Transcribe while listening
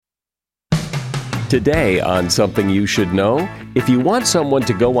Today on Something You Should Know, if you want someone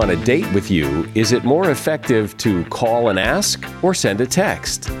to go on a date with you, is it more effective to call and ask or send a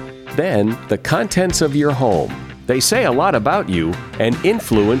text? Then, the contents of your home. They say a lot about you and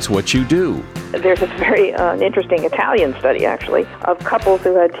influence what you do. There's a very interesting Italian study, actually, of couples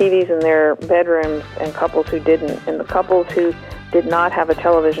who had TVs in their bedrooms and couples who didn't. And the couples who did not have a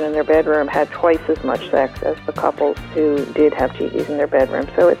television in their bedroom had twice as much sex as the couples who did have TVs in their bedroom.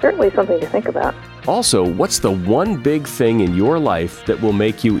 So it's certainly something to think about. Also, what's the one big thing in your life that will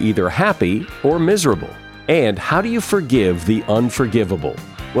make you either happy or miserable? And how do you forgive the unforgivable?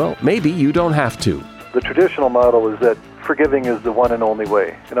 Well, maybe you don't have to. The traditional model is that forgiving is the one and only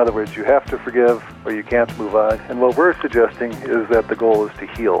way. In other words, you have to forgive or you can't move on. And what we're suggesting is that the goal is to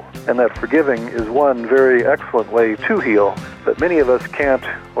heal. And that forgiving is one very excellent way to heal, but many of us can't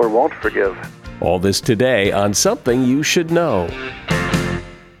or won't forgive. All this today on Something You Should Know.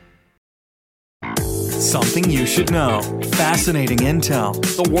 Something you should know. Fascinating intel,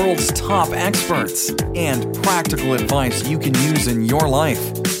 the world's top experts, and practical advice you can use in your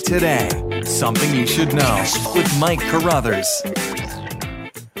life. Today, Something You Should Know with Mike Carruthers.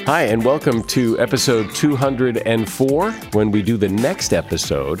 Hi, and welcome to episode 204. When we do the next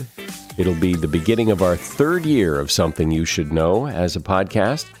episode, it'll be the beginning of our third year of Something You Should Know as a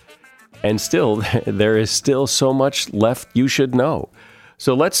podcast. And still, there is still so much left you should know.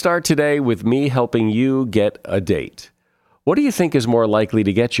 So let's start today with me helping you get a date. What do you think is more likely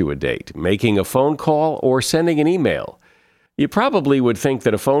to get you a date? Making a phone call or sending an email? You probably would think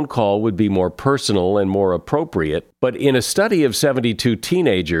that a phone call would be more personal and more appropriate, but in a study of 72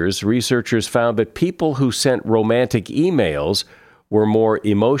 teenagers, researchers found that people who sent romantic emails were more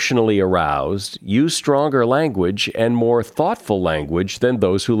emotionally aroused, used stronger language, and more thoughtful language than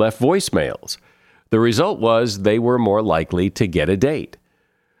those who left voicemails. The result was they were more likely to get a date.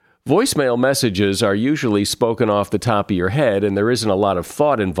 Voicemail messages are usually spoken off the top of your head, and there isn't a lot of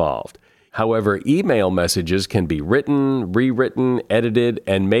thought involved. However, email messages can be written, rewritten, edited,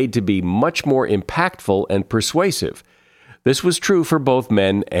 and made to be much more impactful and persuasive. This was true for both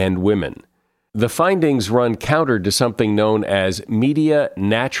men and women. The findings run counter to something known as media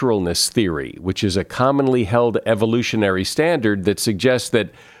naturalness theory, which is a commonly held evolutionary standard that suggests that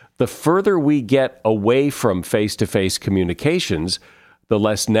the further we get away from face-to-face communications, the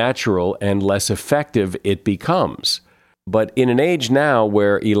less natural and less effective it becomes. But in an age now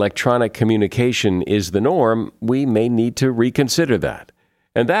where electronic communication is the norm, we may need to reconsider that.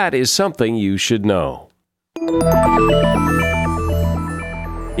 And that is something you should know.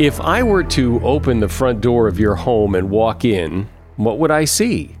 If I were to open the front door of your home and walk in, what would I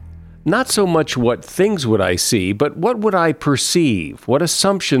see? Not so much what things would I see, but what would I perceive? What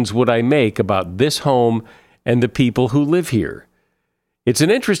assumptions would I make about this home and the people who live here? It's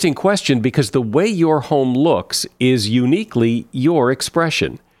an interesting question because the way your home looks is uniquely your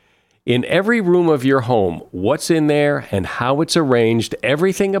expression. In every room of your home, what's in there and how it's arranged,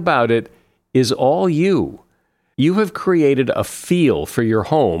 everything about it is all you. You have created a feel for your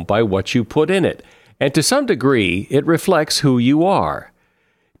home by what you put in it, and to some degree, it reflects who you are.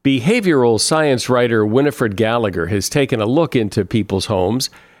 Behavioral science writer Winifred Gallagher has taken a look into people's homes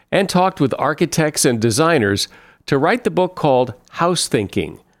and talked with architects and designers to write the book called House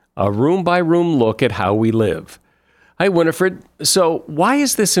Thinking, a room-by-room look at how we live. Hi, Winifred. So why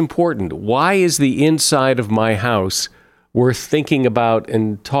is this important? Why is the inside of my house worth thinking about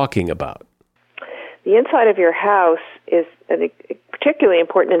and talking about? The inside of your house is a particularly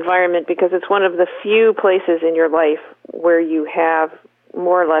important environment because it's one of the few places in your life where you have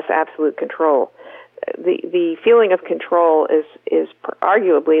more or less absolute control. The feeling of control is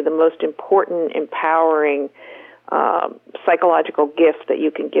arguably the most important, empowering psychological gift that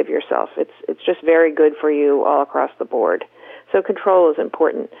you can give yourself. It's just very good for you all across the board. So control is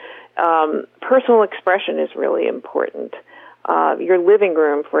important. Personal expression is really important. Your living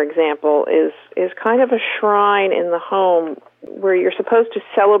room, for example, is kind of a shrine in the home where you're supposed to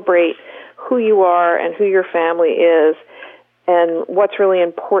celebrate who you are and who your family is and what's really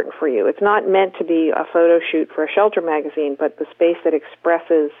important for you. It's not meant to be a photo shoot for a shelter magazine, but the space that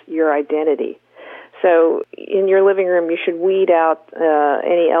expresses your identity. So in your living room, you should weed out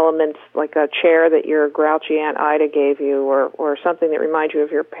any elements like a chair that your grouchy Aunt Ida gave you or something that reminds you of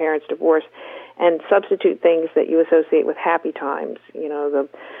your parents' divorce, and substitute things that you associate with happy times. You know, the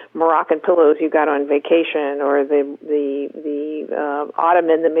Moroccan pillows you got on vacation, or the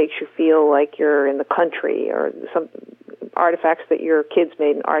ottoman that makes you feel like you're in the country, or some artifacts that your kids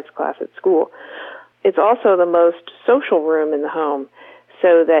made in arts class at school. It's also the most social room in the home.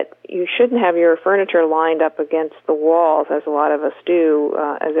 so that you shouldn't have your furniture lined up against the walls, as a lot of us do,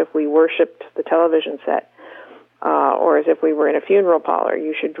 as if we worshipped the television set. Or as if we were in a funeral parlor.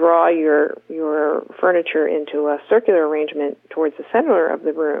 You should draw your furniture into a circular arrangement towards the center of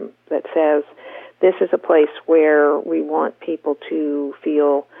the room that says, this is a place where we want people to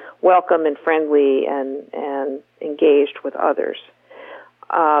feel welcome and friendly and engaged with others.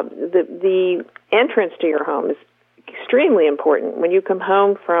 The entrance to your home is extremely important. When you come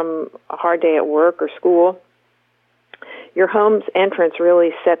home from a hard day at work or school, your home's entrance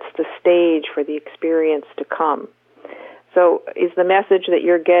really sets the stage for the experience to come. So is the message that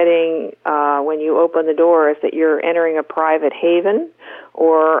you're getting when you open the door is that you're entering a private haven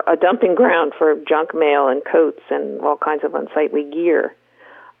or a dumping ground for junk mail and coats and all kinds of unsightly gear?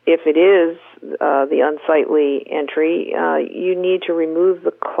 If it is the unsightly entry, you need to remove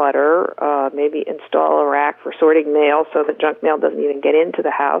the clutter, maybe install a rack for sorting mail so that junk mail doesn't even get into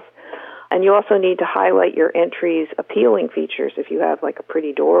the house. And you also need to highlight your entry's appealing features if you have like a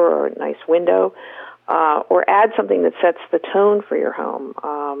pretty door or a nice window, or add something that sets the tone for your home,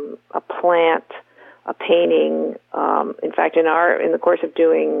 a plant, a painting. In fact, in the course of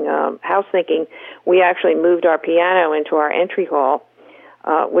doing house thinking, we actually moved our piano into our entry hall,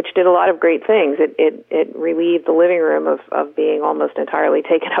 which did a lot of great things. It relieved the living room of being almost entirely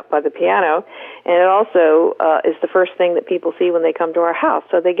taken up by the piano, and it also is the first thing that people see when they come to our house.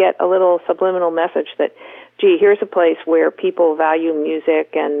 So they get a little subliminal message that, gee, here's a place where people value music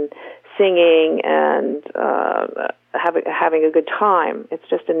and singing and having a good time. It's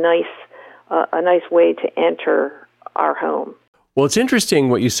just a nice way to enter our home. Well, it's interesting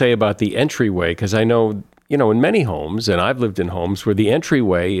what you say about the entryway, because I know, in many homes, and I've lived in homes where the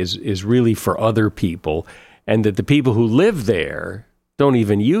entryway is really for other people, and that the people who live there don't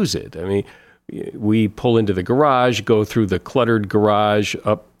even use it. I mean, we pull into the garage, go through the cluttered garage,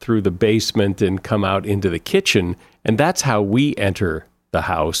 up through the basement, and come out into the kitchen, and that's how we enter the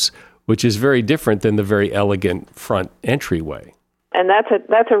house, which is very different than the very elegant front entryway. And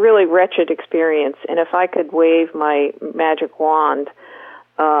that's a really wretched experience. And if I could wave my magic wand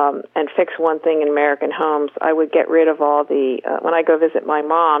and fix one thing in American homes, I would get rid of all the, when I go visit my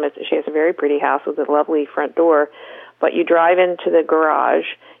mom, she has a very pretty house with a lovely front door, but you drive into the garage,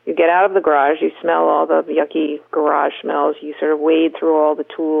 you get out of the garage, you smell all the yucky garage smells, you sort of wade through all the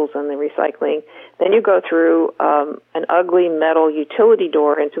tools and the recycling, then you go through an ugly metal utility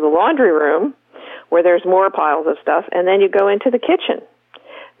door into the laundry room, where there's more piles of stuff, and then you go into the kitchen.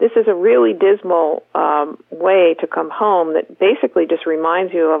 This is a really dismal way to come home that basically just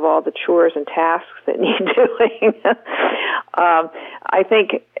reminds you of all the chores and tasks that need doing. I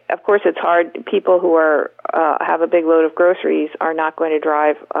think, of course, it's hard. People who have a big load of groceries are not going to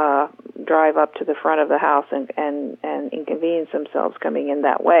drive up to the front of the house and inconvenience themselves coming in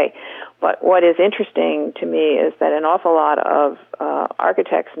that way. But what is interesting to me is that an awful lot of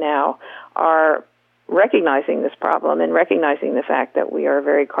architects now are recognizing this problem and recognizing the fact that we are a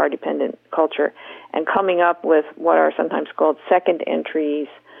very car-dependent culture and coming up with what are sometimes called second entries,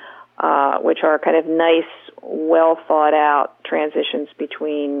 which are kind of nice, well-thought-out transitions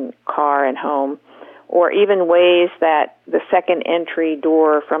between car and home, or even ways that the second entry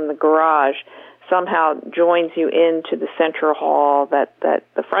door from the garage somehow joins you into the central hall that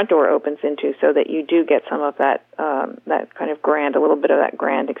the front door opens into, so that you do get some of that kind of grand, a little bit of that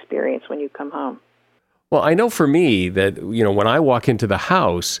grand experience when you come home. Well, I know for me that, when I walk into the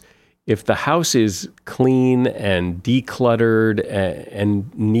house, if the house is clean and decluttered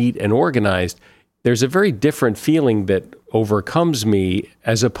and neat and organized, there's a very different feeling that overcomes me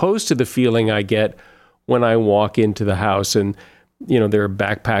as opposed to the feeling I get when I walk into the house and, there are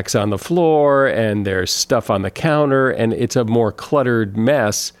backpacks on the floor and there's stuff on the counter and it's a more cluttered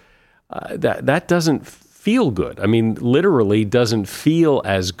mess. That doesn't feel good. I mean, literally doesn't feel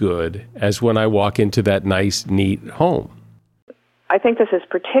as good as when I walk into that nice, neat home. I think this is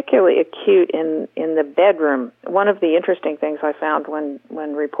particularly acute in the bedroom. One of the interesting things I found when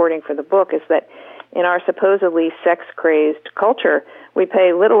reporting for the book is that in our supposedly sex-crazed culture, we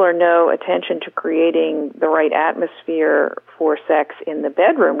pay little or no attention to creating the right atmosphere for sex in the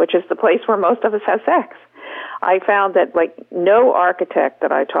bedroom, which is the place where most of us have sex. I found that, no architect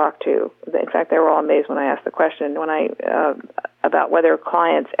that I talked to, in fact, they were all amazed when I asked the question, about whether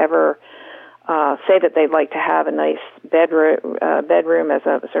clients ever say that they'd like to have a nice bedroom as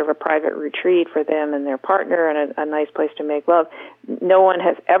a sort of a private retreat for them and their partner and a nice place to make love. No one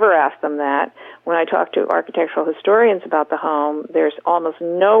has ever asked them that. When I talk to architectural historians about the home, there's almost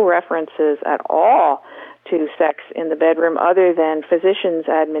no references at all to sex in the bedroom other than physicians'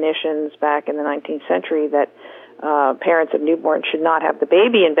 admonitions back in the 19th century that parents of newborns should not have the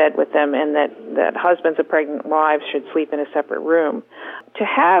baby in bed with them, and that husbands of pregnant wives should sleep in a separate room. To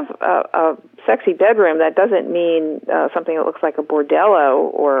have a sexy bedroom, that doesn't mean something that looks like a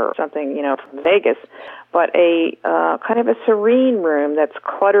bordello or something, from Vegas, but a kind of a serene room that's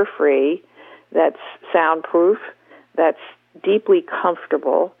clutter-free, that's soundproof, that's deeply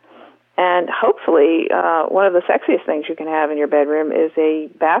comfortable. And hopefully, one of the sexiest things you can have in your bedroom is a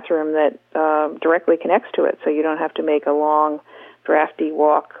bathroom that directly connects to it, so you don't have to make a long, drafty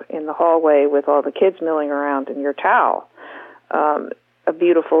walk in the hallway with all the kids milling around in your towel. A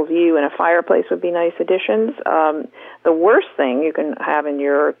beautiful view and a fireplace would be nice additions. The worst thing you can have in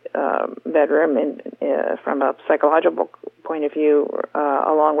your bedroom, from a psychological point of view,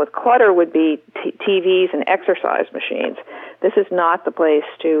 along with clutter, would be TVs and exercise machines. This is not the place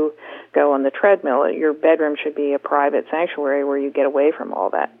to go on the treadmill. Your bedroom should be a private sanctuary where you get away from all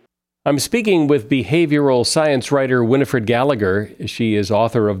that. I'm speaking with behavioral science writer Winifred Gallagher. She is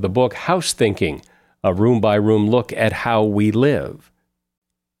author of the book House Thinking, a room-by-room look at how we live.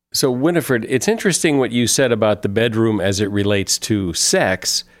 So, Winifred, it's interesting what you said about the bedroom as it relates to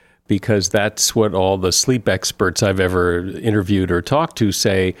sex, because that's what all the sleep experts I've ever interviewed or talked to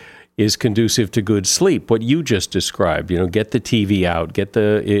say is conducive to good sleep. What you just described, get the TV out, get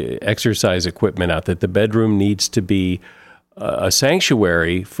the exercise equipment out, that the bedroom needs to be a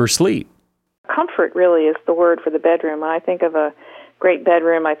sanctuary for sleep. Comfort really is the word for the bedroom. When I think of a great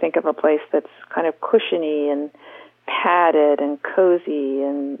bedroom, I think of a place that's kind of cushiony and padded and cozy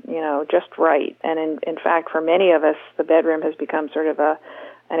and, just right. And in fact, for many of us, the bedroom has become sort of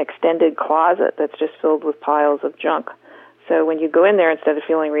an extended closet that's just filled with piles of junk. So when you go in there, instead of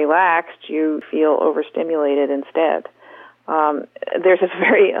feeling relaxed, you feel overstimulated instead. There's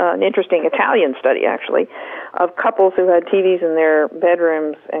an interesting Italian study, actually, of couples who had TVs in their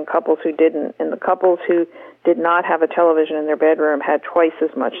bedrooms and couples who didn't. And the couples who did not have a television in their bedroom had twice as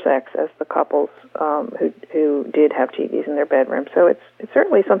much sex as the couples who did have TVs in their bedroom. So it's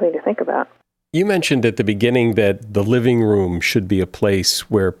certainly something to think about. You mentioned at the beginning that the living room should be a place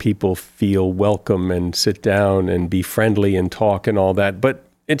where people feel welcome and sit down and be friendly and talk and all that. But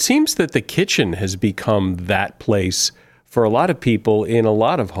it seems that the kitchen has become that place for a lot of people in a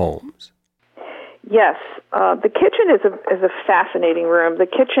lot of homes. Yes. The kitchen is a fascinating room. The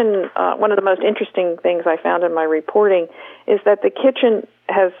kitchen, one of the most interesting things I found in my reporting is that the kitchen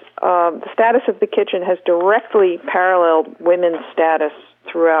has, the status of the kitchen has directly paralleled women's status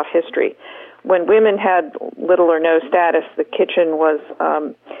throughout history. When women had little or no status, the kitchen was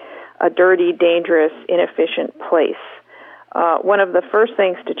a dirty, dangerous, inefficient place. One of the first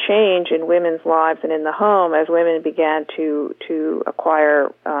things to change in women's lives and in the home, as women began to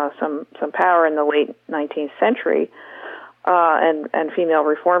acquire some power in the late 19th century, and female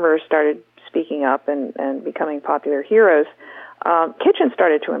reformers started speaking up and becoming popular heroes, kitchens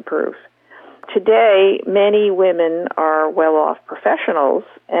started to improve. Today, many women are well-off professionals,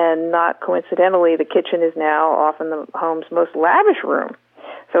 and not coincidentally, the kitchen is now often the home's most lavish room.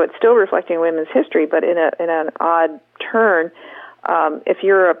 So it's still reflecting women's history, but in an odd turn. If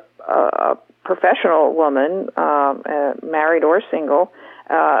you're a professional woman, married or single,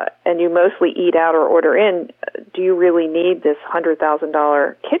 and you mostly eat out or order in, do you really need this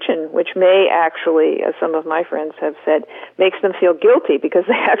 $100,000 kitchen, which may actually, as some of my friends have said, makes them feel guilty because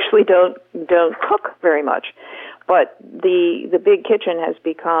they actually don't cook very much. But the big kitchen has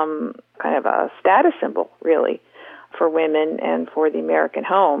become kind of a status symbol, really, for women and for the American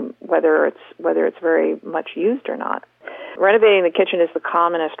home, whether it's very much used or not. Renovating the kitchen is the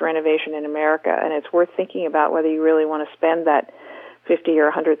commonest renovation in America, and it's worth thinking about whether you really want to spend that $50,000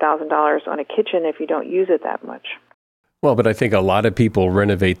 or $100,000 on a kitchen if you don't use it that much. Well, but I think a lot of people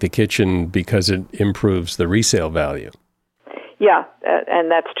renovate the kitchen because it improves the resale value. Yeah, and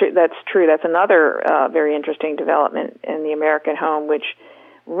that's true. That's another very interesting development in the American home, which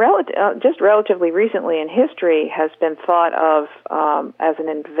just relatively recently in history has been thought of as an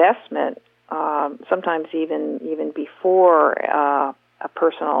investment, sometimes even before a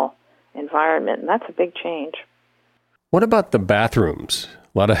personal environment, and that's a big change. What about the bathrooms?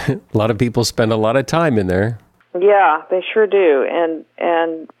 A lot of people spend a lot of time in there. Yeah, they sure do. And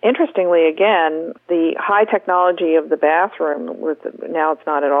interestingly, again, the high technology of the bathroom, now it's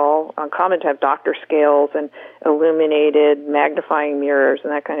not at all uncommon to have doctor scales and illuminated magnifying mirrors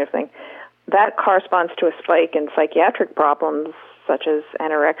and that kind of thing. That corresponds to a spike in psychiatric problems such as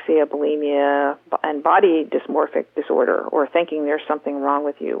anorexia, bulimia, and body dysmorphic disorder, or thinking there's something wrong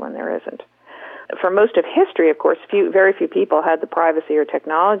with you when there isn't. For most of history, of course, very few people had the privacy or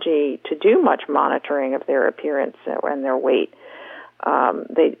technology to do much monitoring of their appearance and their weight.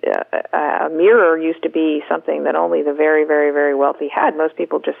 A mirror used to be something that only the very, very, very wealthy had. Most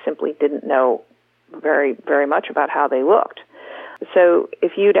people just simply didn't know very, very much about how they looked. So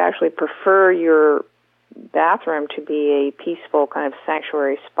if you'd actually prefer your bathroom to be a peaceful kind of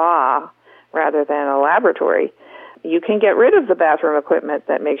sanctuary spa rather than a laboratory, you can get rid of the bathroom equipment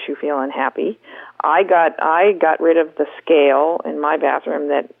that makes you feel unhappy. I got rid of the scale in my bathroom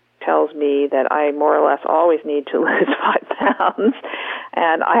that tells me that I more or less always need to lose 5 pounds,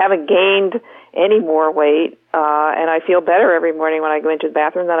 and I haven't gained any more weight, and I feel better every morning when I go into the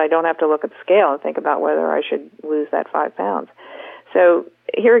bathroom that I don't have to look at the scale and think about whether I should lose that 5 pounds. So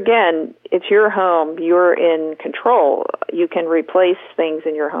here again, it's your home. You're in control. You can replace things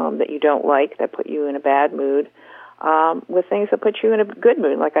in your home that you don't like, that put you in a bad mood, with things that put you in a good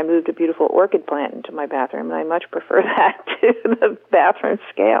mood. Like I moved a beautiful orchid plant into my bathroom, and I much prefer that to the bathroom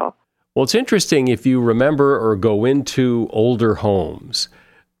scale. Well, it's interesting if you remember or go into older homes,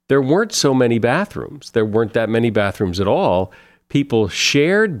 there weren't so many bathrooms. There weren't that many bathrooms at all. People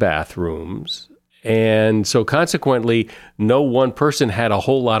shared bathrooms. And so consequently, no one person had a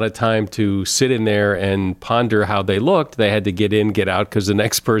whole lot of time to sit in there and ponder how they looked. They had to get in, get out, because the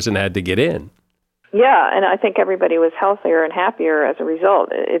next person had to get in. Yeah, and I think everybody was healthier and happier as a result.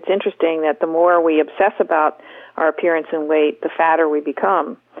 It's interesting that the more we obsess about our appearance and weight, the fatter we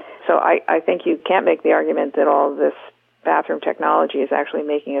become. So I think you can't make the argument that all of this bathroom technology is actually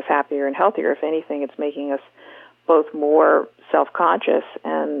making us happier and healthier. If anything, it's making us both more self-conscious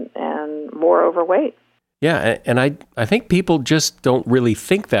and more overweight. Yeah, and I think people just don't really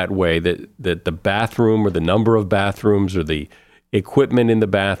think that way, that the bathroom or the number of bathrooms or the equipment in the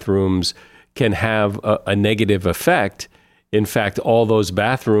bathrooms can have a negative effect. In fact, all those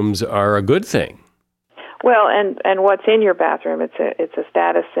bathrooms are a good thing. Well, and what's in your bathroom? It's a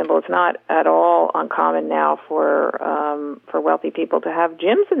status symbol. It's not at all uncommon now for wealthy people to have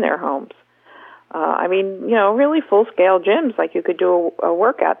gyms in their homes. Really full-scale gyms, like you could do a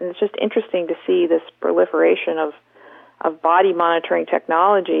workout. And it's just interesting to see this proliferation of body monitoring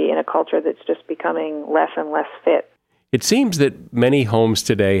technology in a culture that's just becoming less and less fit. It seems that many homes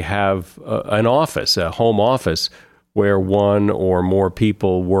today have an office, a home office, where one or more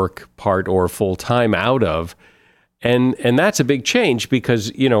people work part or full-time out of. And that's a big change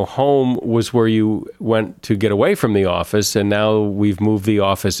because, home was where you went to get away from the office, and now we've moved the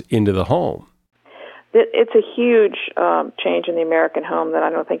office into the home. It's a huge change in the American home that I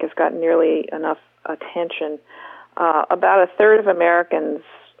don't think has gotten nearly enough attention. About a third of Americans,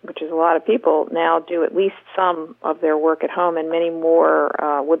 which is a lot of people, now do at least some of their work at home, and many more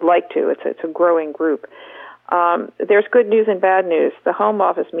would like to. It's a growing group. There's good news and bad news. The home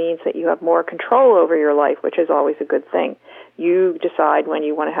office means that you have more control over your life, which is always a good thing. You decide when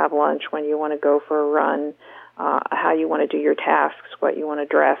you want to have lunch, when you want to go for a run, how you want to do your tasks, what you want to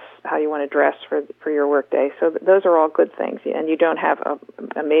dress, how you want to dress for your workday. So those are all good things, and you don't have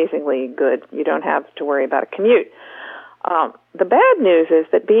you don't have to worry about a commute. The bad news is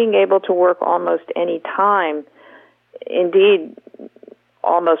that being able to work almost any time, indeed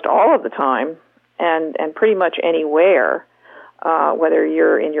almost all of the time, and pretty much anywhere, whether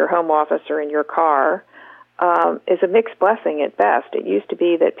you're in your home office or in your car, is a mixed blessing at best. It used to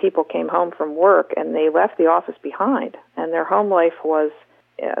be that people came home from work and they left the office behind, and their home life was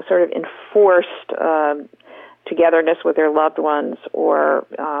sort of enforced togetherness with their loved ones or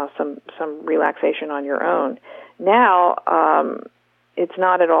some relaxation on your own. Now, it's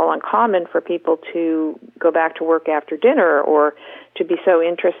not at all uncommon for people to go back to work after dinner or to be so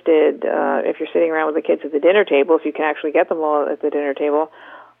interested, if you're sitting around with the kids at the dinner table, if you can actually get them all at the dinner table,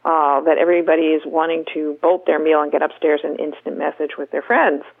 that everybody is wanting to bolt their meal and get upstairs and instant message with their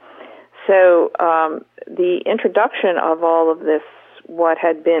friends. So the introduction of all of this, what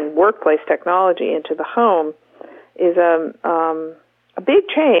had been workplace technology into the home, is a big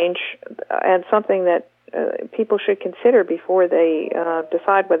change and something that people should consider before they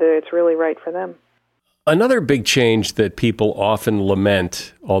decide whether it's really right for them. Another big change that people often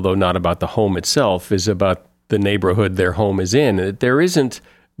lament, although not about the home itself, is about the neighborhood their home is in. There isn't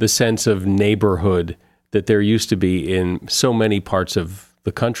the sense of neighborhood that there used to be in so many parts of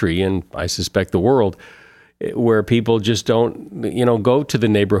the country, and I suspect the world, where people just don't, go to the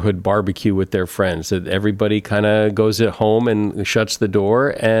neighborhood barbecue with their friends. That everybody kind of goes at home and shuts the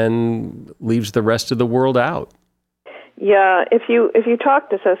door and leaves the rest of the world out. Yeah, if you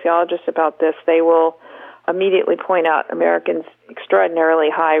talk to sociologists about this, they will immediately point out Americans' extraordinarily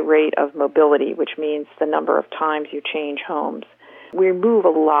high rate of mobility, which means the number of times you change homes. We move a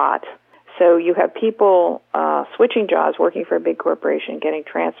lot. So you have people switching jobs, working for a big corporation, getting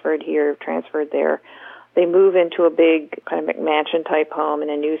transferred here, transferred there. they move into a big kind of McMansion-type home in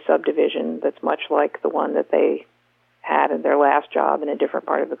a new subdivision that's much like the one that they had in their last job in a different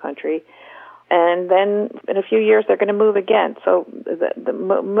part of the country. And then in a few years, they're going to move again. So the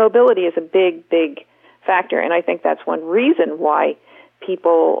mobility is a big, big factor, and I think that's one reason why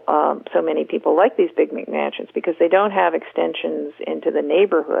so many people like these big McMansions, because they don't have extensions into the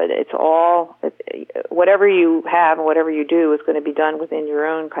neighborhood. It's all, whatever you have and whatever you do is going to be done within your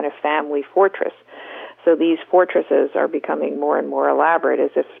own kind of family fortress. So these fortresses are becoming more and more elaborate,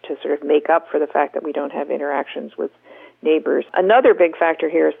 as if to sort of make up for the fact that we don't have interactions with neighbors. Another big factor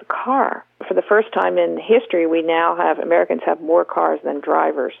here is the car. For the first time in history, Americans have more cars than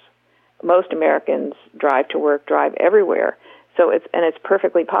drivers. Most Americans drive to work, drive everywhere. So it's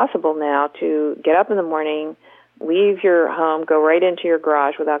perfectly possible now to get up in the morning, leave your home, go right into your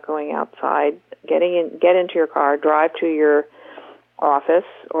garage without going outside, get into your car, drive to your office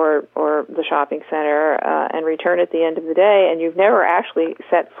or the shopping center, and return at the end of the day, and you've never actually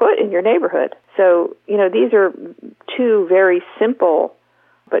set foot in your neighborhood. So, these are two very simple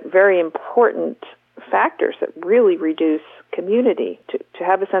but very important factors that really reduce community. To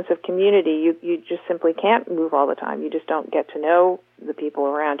have a sense of community, you just simply can't move all the time. You just don't get to know the people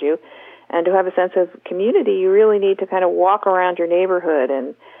around you. And to have a sense of community, you really need to kind of walk around your neighborhood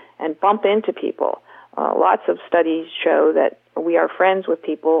and bump into people. Lots of studies show that we are friends with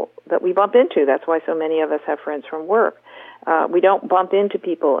people that we bump into. That's why so many of us have friends from work. We don't bump into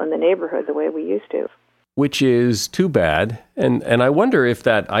people in the neighborhood the way we used to. Which is too bad. And I wonder if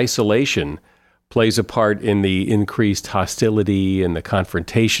that isolation plays a part in the increased hostility and the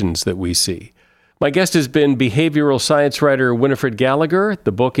confrontations that we see. My guest has been behavioral science writer Winifred Gallagher.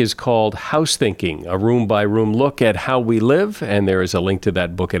 The book is called House Thinking, a room-by-room look at how we live, and there is a link to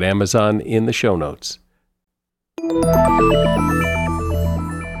that book at Amazon in the show notes.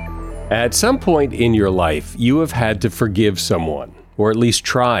 At some point in your life, you have had to forgive someone, or at least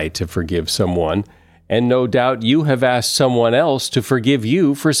try to forgive someone, and no doubt you have asked someone else to forgive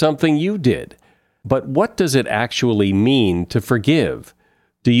you for something you did. But what does it actually mean to forgive?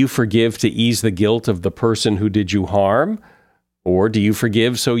 Do you forgive to ease the guilt of the person who did you harm? Or do you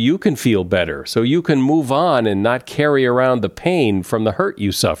forgive so you can feel better, so you can move on and not carry around the pain from the hurt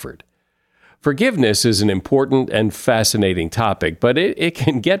you suffered? Forgiveness is an important and fascinating topic, but it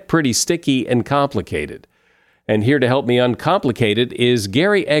can get pretty sticky and complicated. And here to help me uncomplicate it is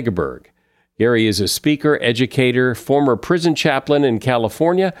Gary Eggberg. Gary is a speaker, educator, former prison chaplain in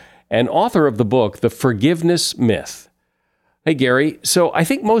California, and author of the book, The Forgiveness Myth. Hey, Gary, so I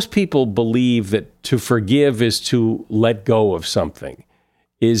think most people believe that to forgive is to let go of something.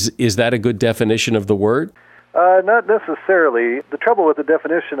 Is that a good definition of the word? Not necessarily. The trouble with the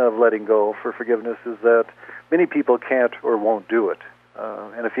definition of letting go for forgiveness is that many people can't or won't do it.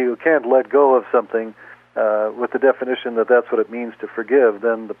 And if you can't let go of something with the definition that that's what it means to forgive,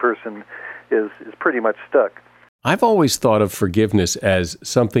 then the person is pretty much stuck. I've always thought of forgiveness as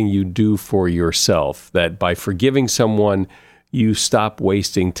something you do for yourself, that by forgiving someone, you stop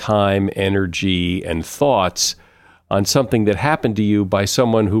wasting time, energy, and thoughts on something that happened to you by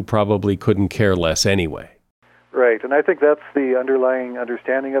someone who probably couldn't care less anyway. Right, and I think that's the underlying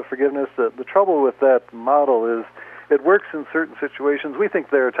understanding of forgiveness. The trouble with that model is it works in certain situations. We think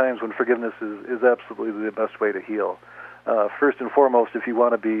there are times when forgiveness is absolutely the best way to heal. First and foremost, if you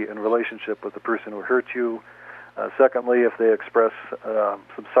want to be in a relationship with the person who hurt you. Secondly, if they express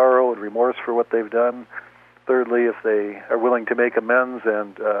some sorrow and remorse for what they've done. Thirdly, if they are willing to make amends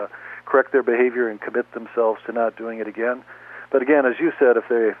and correct their behavior and commit themselves to not doing it again. But again, as you said, if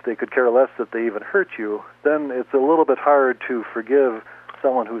they could care less that they even hurt you, then it's a little bit hard to forgive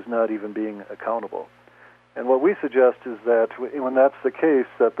someone who's not even being accountable. And what we suggest is that when that's the case,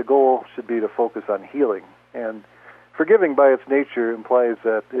 that the goal should be to focus on healing. And forgiving by its nature implies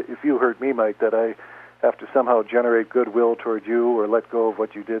that if you hurt me, Mike, that I have to somehow generate goodwill toward you or let go of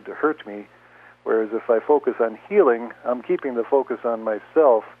what you did to hurt me. Whereas if I focus on healing, I'm keeping the focus on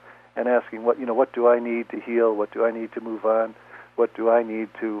myself and asking, what do I need to heal? What do I need to move on? What do I need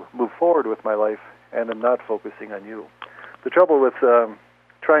to move forward with my life? And I'm not focusing on you. The trouble with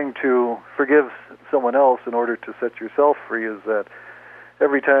trying to forgive someone else in order to set yourself free is that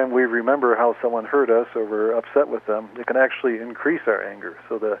every time we remember how someone hurt us or we're upset with them, it can actually increase our anger.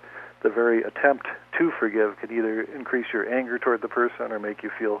 So the very attempt to forgive can either increase your anger toward the person or make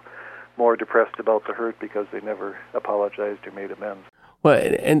you feel more depressed about the hurt because they never apologized or made amends. Well,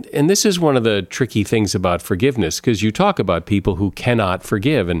 and this is one of the tricky things about forgiveness, because you talk about people who cannot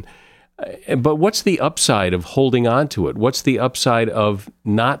forgive, but what's the upside of holding on to it? What's the upside of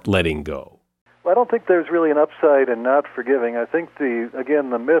not letting go? I don't think there's really an upside in not forgiving. I think,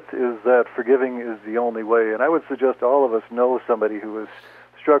 the myth is that forgiving is the only way. And I would suggest all of us know somebody who is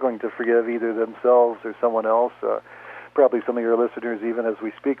struggling to forgive either themselves or someone else. Probably some of your listeners, even as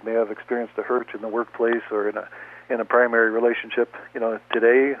we speak, may have experienced a hurt in the workplace or in a primary relationship,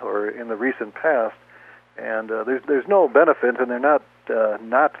 today or in the recent past. And there's no benefit, and they're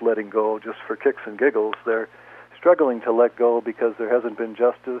not letting go just for kicks and giggles. They're struggling to let go because there hasn't been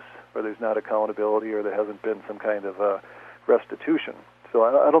justice, or there's not accountability, or there hasn't been some kind of restitution. So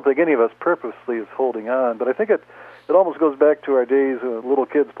I don't think any of us purposely is holding on, but I think it almost goes back to our days of little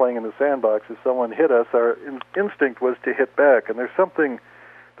kids playing in the sandbox. If someone hit us, our instinct was to hit back, and there's something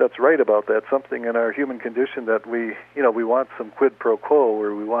that's right about that, something in our human condition that we want some quid pro quo,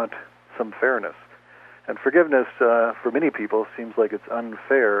 or we want some fairness. And forgiveness, for many people, seems like it's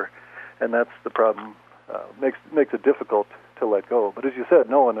unfair, and that's the problem. Makes it difficult to let go. But as you said,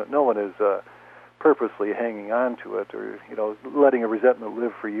 no one is purposely hanging on to it, or letting a resentment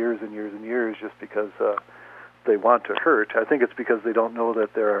live for years and years and years just because they want to hurt. I think it's because they don't know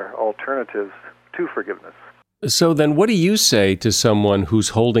that there are alternatives to forgiveness. So then what do you say to someone who's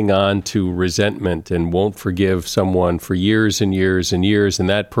holding on to resentment and won't forgive someone for years and years and years, and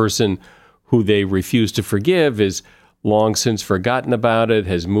that person who they refuse to forgive is long since forgotten about it,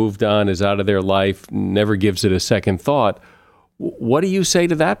 has moved on, is out of their life, never gives it a second thought? What do you say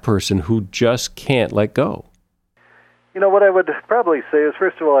to that person who just can't let go? What I would probably say is,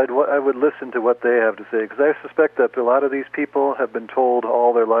 first of all, I would listen to what they have to say, because I suspect that a lot of these people have been told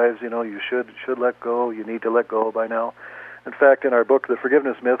all their lives, you should let go, you need to let go by now. In fact, in our book, The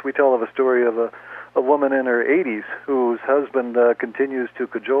Forgiveness Myth, we tell of a story of a woman in her 80s whose husband continues to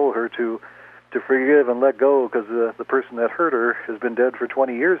cajole her to forgive and let go, because the person that hurt her has been dead for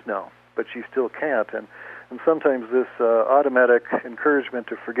 20 years now, but she still can't. And sometimes this automatic encouragement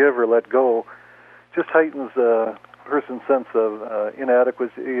to forgive or let go just heightens a person's sense of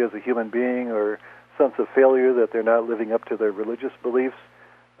inadequacy as a human being, or sense of failure that they're not living up to their religious beliefs.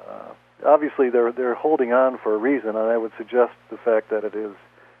 Obviously, they're holding on for a reason, and I would suggest the fact that it is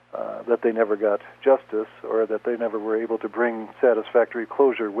that they never got justice, or that they never were able to bring satisfactory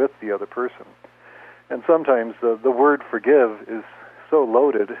closure with the other person. And sometimes the word forgive is so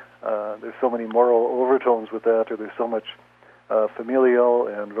loaded. There's so many moral overtones with that, or there's so much familial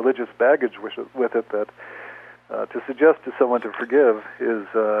and religious baggage with it that to suggest to someone to forgive is,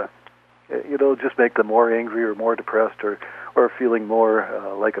 just make them more angry or more depressed, or feeling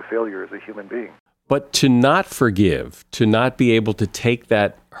more like a failure as a human being. But to not forgive, to not be able to take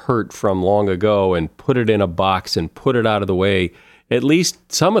that hurt from long ago and put it in a box and put it out of the way, at least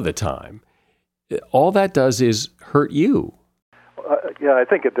some of the time, all that does is hurt you. Yeah, I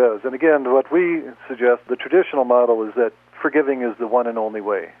think it does. And again, what we suggest, the traditional model is that forgiving is the one and only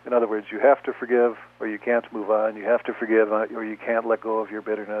way. In other words, you have to forgive or you can't move on. You have to forgive or you can't let go of your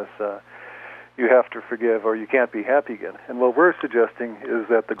bitterness. You have to forgive or you can't be happy again. And what we're suggesting is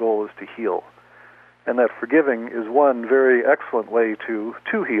that the goal is to heal. And that forgiving is one very excellent way to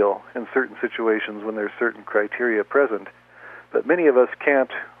heal in certain situations when there's certain criteria present. But many of us can't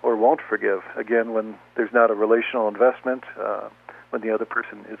or won't forgive, again, when there's not a relational investment, when the other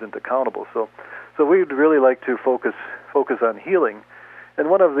person isn't accountable. So we'd really like to focus on healing. And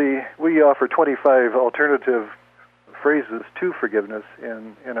we offer 25 alternative phrases to forgiveness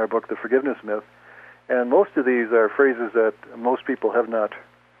in our book, The Forgiveness Myth. And most of these are phrases that most people have not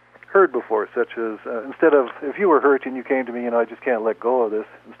heard before, such as, instead of, if you were hurt and you came to me, I just can't let go of this,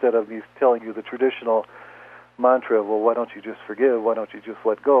 instead of me telling you the traditional mantra, well, why don't you just forgive, why don't you just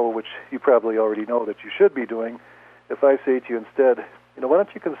let go, which you probably already know that you should be doing. If I say to you instead, why don't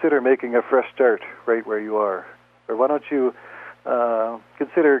you consider making a fresh start right where you are? Or why don't you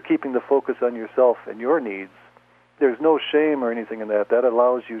consider keeping the focus on yourself and your needs? There's no shame or anything in that. That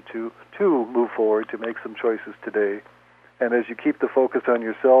allows you to move forward, to make some choices today. And as you keep the focus on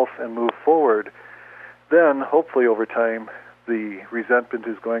yourself and move forward, then hopefully over time, the resentment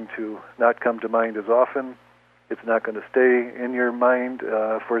is going to not come to mind as often. It's not going to stay in your mind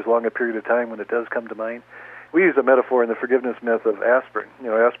for as long a period of time when it does come to mind. We use a metaphor in the Forgiveness Myth of aspirin.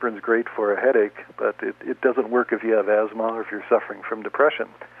 Aspirin's great for a headache, but it doesn't work if you have asthma or if you're suffering from depression.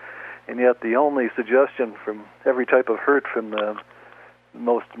 And yet the only suggestion from every type of hurt, from the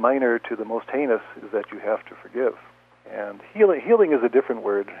most minor to the most heinous, is that you have to forgive. And healing is a different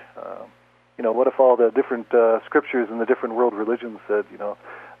word. What if all the different scriptures in the different world religions said,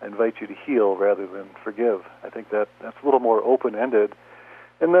 I invite you to heal rather than forgive? I think that's a little more open-ended.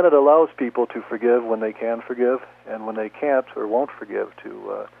 And then it allows people to forgive when they can forgive, and when they can't or won't forgive,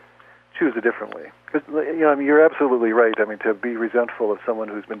 to choose a different way. Because, you're absolutely right. I mean, to be resentful of someone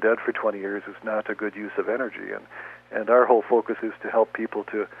who's been dead for 20 years is not a good use of energy. And our whole focus is to help people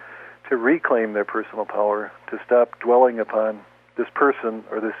to reclaim their personal power, to stop dwelling upon this person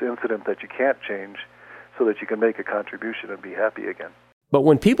or this incident that you can't change so that you can make a contribution and be happy again. But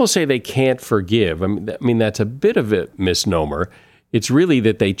when people say they can't forgive, I mean that's a bit of a misnomer. It's really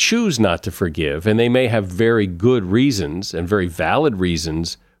that they choose not to forgive, and they may have very good reasons and very valid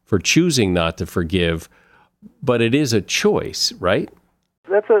reasons for choosing not to forgive, but it is a choice, right?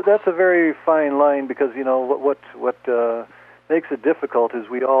 That's a very fine line, because what makes it difficult is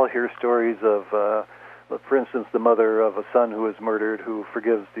we all hear stories of, for instance, the mother of a son who was murdered who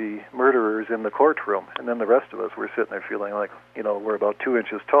forgives the murderers in the courtroom, and then the rest of us, we're sitting there feeling like we're about 2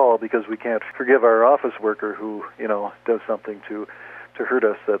 inches tall because we can't forgive our office worker who does something to hurt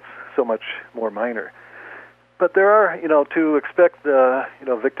us that's so much more minor. But there are, to expect,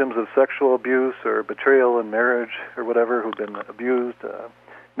 victims of sexual abuse or betrayal in marriage or whatever who've been abused,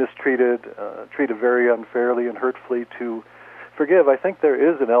 mistreated, treated very unfairly and hurtfully to forgive. I think there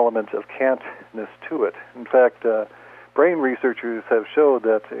is an element of can'tness to it. In fact, brain researchers have showed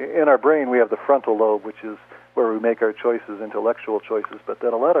that in our brain we have the frontal lobe, which is where we make our choices, intellectual choices, but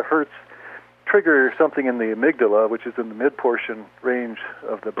that a lot of hurts trigger something in the amygdala, which is in the mid-portion range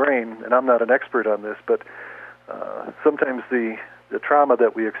of the brain. And I'm not an expert on this, but sometimes the trauma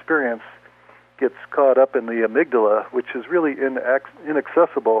that we experience gets caught up in the amygdala, which is really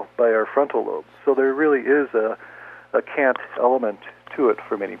inaccessible by our frontal lobe. So there really is a can't element to it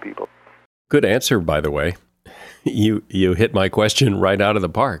for many people. Good answer, by the way. You hit my question right out of the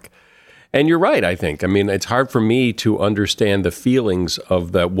park. And you're right, I think. I mean, it's hard for me to understand the feelings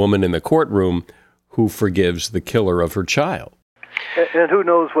of that woman in the courtroom who forgives the killer of her child. And who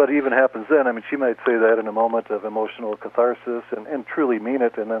knows what even happens then. I mean, she might say that in a moment of emotional catharsis and truly mean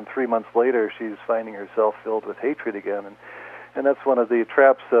it, and then 3 months later she's finding herself filled with hatred again. And that's one of the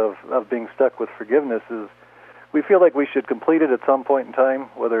traps of being stuck with forgiveness is we feel like we should complete it at some point in time,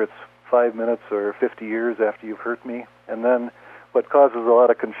 whether it's 5 minutes or 50 years after you've hurt me. And then what causes a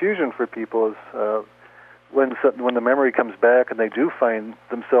lot of confusion for people is when the memory comes back and they do find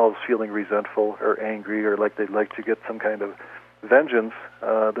themselves feeling resentful or angry or like they'd like to get some kind of vengeance,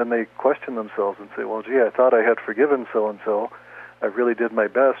 then they question themselves and say, well, gee, I thought I had forgiven so-and-so. I really did my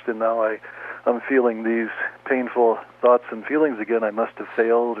best, and now I'm feeling these painful thoughts and feelings again. I must have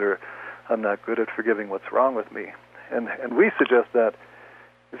failed, or I'm not good at forgiving what's wrong with me. And we suggest that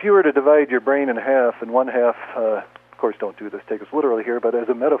if you were to divide your brain in half, and one half, of course don't do this, take us literally here, but as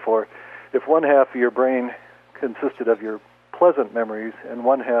a metaphor, if one half of your brain consisted of your pleasant memories and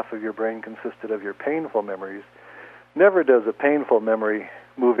one half of your brain consisted of your painful memories, never does a painful memory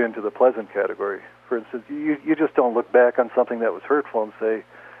move into the pleasant category. For instance, you just don't look back on something that was hurtful and say,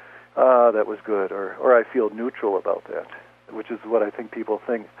 that was good, or I feel neutral about that, which is what I think people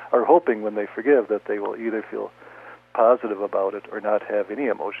are hoping when they forgive, that they will either feel positive about it or not have any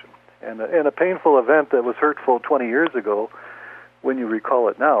emotion. And a painful event that was hurtful 20 years ago, when you recall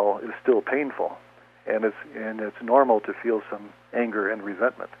it now, is still painful. And it's normal to feel some anger and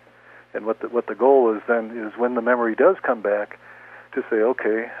resentment. And what the goal is then is when the memory does come back, to say,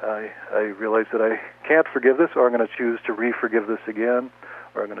 okay, I realize that I can't forgive this, or I'm going to choose to re-forgive this again,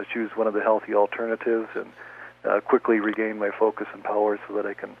 or I'm going to choose one of the healthy alternatives and quickly regain my focus and power so that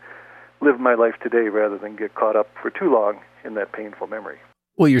I can live my life today rather than get caught up for too long in that painful memory.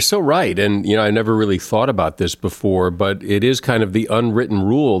 Well, you're so right. And, I never really thought about this before, but it is kind of the unwritten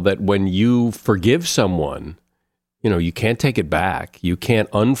rule that when you forgive someone, you can't take it back. You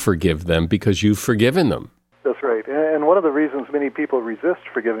can't unforgive them because you've forgiven them. That's right. And one of the reasons many people resist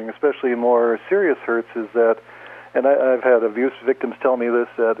forgiving, especially more serious hurts, is that, and I've had abuse victims tell me this,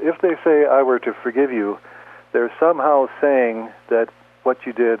 that if they say, I were to forgive you, they're somehow saying that what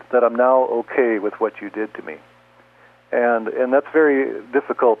you did, that I'm now okay with what you did to me. And that's very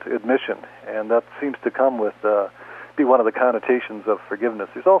difficult admission, and that seems to come with, be one of the connotations of forgiveness.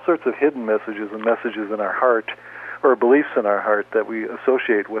 There's all sorts of hidden messages and messages in our heart, or beliefs in our heart that we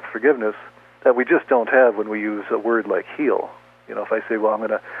associate with forgiveness that we just don't have when we use a word like heal. If I say, well, I'm going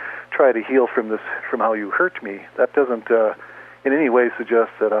to try to heal from how you hurt me, that doesn't in any way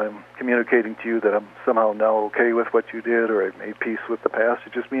suggest that I'm communicating to you that I'm somehow now okay with what you did or I made peace with the past.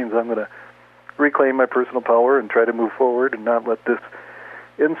 It just means I'm going to reclaim my personal power and try to move forward and not let this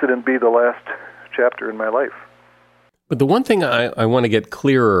incident be the last chapter in my life. But the one thing I want to get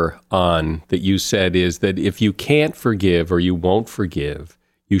clearer on that you said is that if you can't forgive or you won't forgive,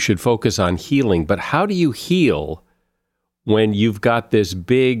 you should focus on healing. But how do you heal when you've got this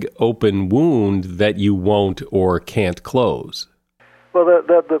big open wound that you won't or can't close? Well,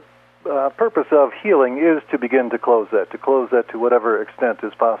 the purpose of healing is to begin to close that to whatever extent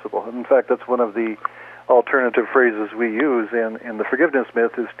is possible. And in fact, that's one of the alternative phrases we use in the forgiveness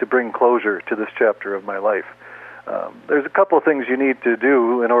myth, is to bring closure to this chapter of my life. There's a couple of things you need to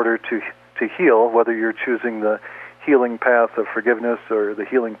do in order to heal, whether you're choosing the healing path of forgiveness or the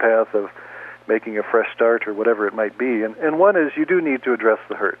healing path of making a fresh start or whatever it might be. And one is you do need to address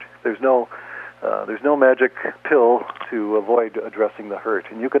the hurt. There's no magic pill to avoid addressing the hurt.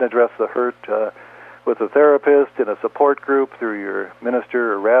 And you can address the hurt with a therapist, in a support group, through your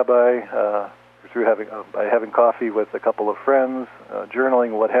minister or rabbi, by having coffee with a couple of friends,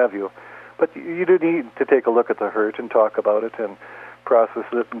 journaling, what have you. But you do need to take a look at the hurt and talk about it and process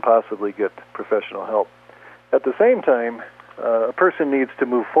it and possibly get professional help. At the same time, a person needs to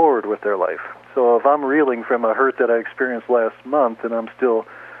move forward with their life. So if I'm reeling from a hurt that I experienced last month and I'm still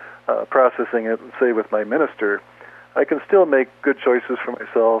processing it, say, with my minister, I can still make good choices for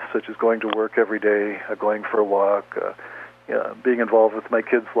myself, such as going to work every day, going for a walk, being involved with my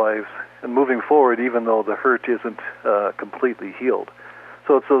kids' lives, and moving forward even though the hurt isn't completely healed.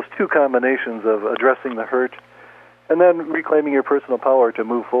 So it's those two combinations of addressing the hurt and then reclaiming your personal power to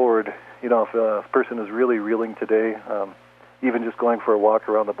move forward. If a person is really reeling today, even just going for a walk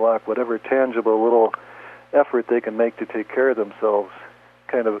around the block, whatever tangible little effort they can make to take care of themselves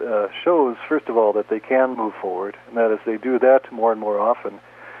kind of shows, first of all, that they can move forward, and that if they do that more and more often,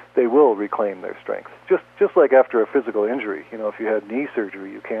 they will reclaim their strength. Just like after a physical injury, if you had knee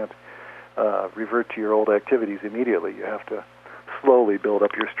surgery, you can't revert to your old activities immediately. You have to slowly build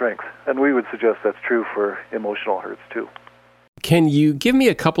up your strength. And we would suggest that's true for emotional hurts too. Can you give me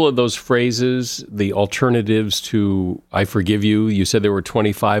a couple of those phrases, the alternatives to I forgive you? You said there were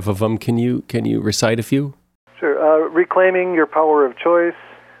 25 of them. Can you recite a few? Sure. Reclaiming your power of choice,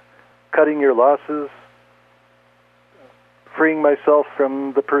 cutting your losses, freeing myself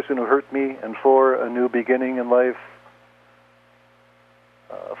from the person who hurt me and for a new beginning in life,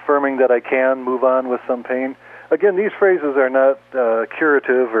 affirming that I can move on with some pain. Again, these phrases are not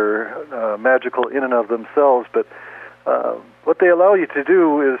curative or magical in and of themselves, but what they allow you to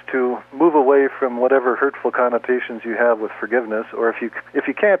do is to move away from whatever hurtful connotations you have with forgiveness, or if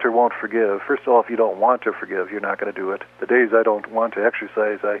you can't or won't forgive. First of all, if you don't want to forgive, you're not going to do it. The days I don't want to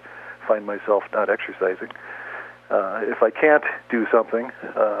exercise, I find myself not exercising. If I can't do something,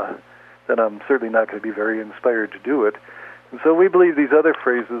 then I'm certainly not going to be very inspired to do it. And so we believe these other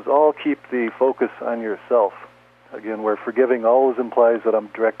phrases all keep the focus on yourself. Again, where forgiving always implies that I'm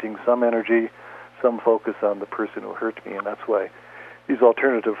directing some energy, some focus on the person who hurt me, and that's why these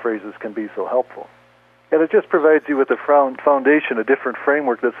alternative phrases can be so helpful. And it just provides you with a foundation, a different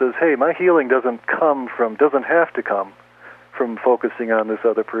framework that says, hey, my healing doesn't have to come from focusing on this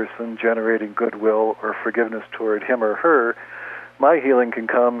other person, generating goodwill or forgiveness toward him or her. My healing can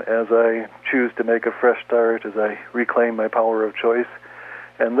come as I choose to make a fresh start, as I reclaim my power of choice,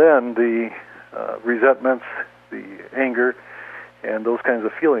 and then the resentments, the anger, and those kinds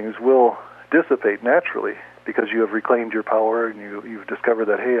of feelings will dissipate naturally because you have reclaimed your power and you've discovered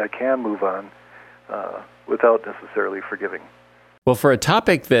that, hey, I can move on without necessarily forgiving. Well, for a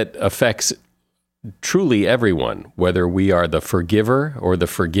topic that affects truly everyone, whether we are the forgiver or the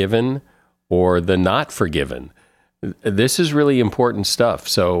forgiven or the not forgiven, this is really important stuff.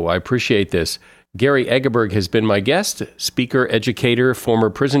 So I appreciate this. Gary Egeberg has been my guest, speaker, educator, former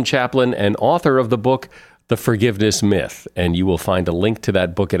prison chaplain, and author of the book, The Forgiveness Myth. And you will find a link to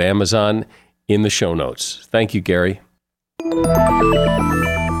that book at Amazon in the show notes. Thank you, Gary.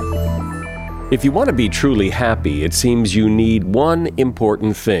 If you want to be truly happy, it seems you need one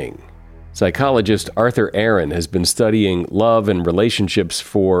important thing. Psychologist Arthur Aron has been studying love and relationships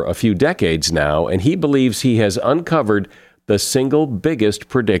for a few decades now, and he believes he has uncovered the single biggest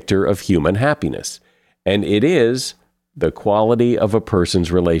predictor of human happiness, and it is the quality of a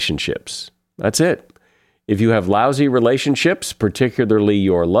person's relationships. That's it. If you have lousy relationships, particularly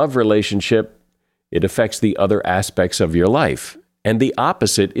your love relationship, it affects the other aspects of your life, and the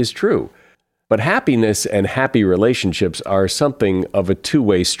opposite is true. But happiness and happy relationships are something of a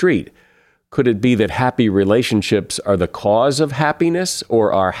two-way street. Could it be that happy relationships are the cause of happiness,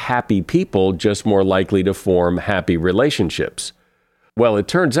 or are happy people just more likely to form happy relationships? Well, it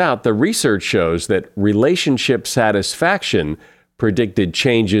turns out the research shows that relationship satisfaction predicted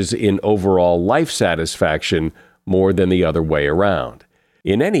changes in overall life satisfaction more than the other way around.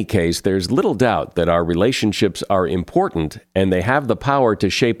 In any case, there's little doubt that our relationships are important, and they have the power to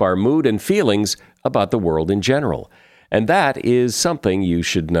shape our mood and feelings about the world in general. And that is something you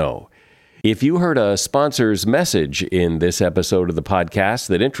should know. If you heard a sponsor's message in this episode of the podcast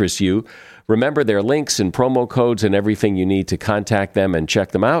that interests you, remember their links and promo codes and everything you need to contact them and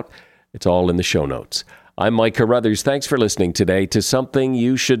check them out. It's all in the show notes. I'm Mike Carruthers. Thanks for listening today to Something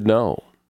You Should Know.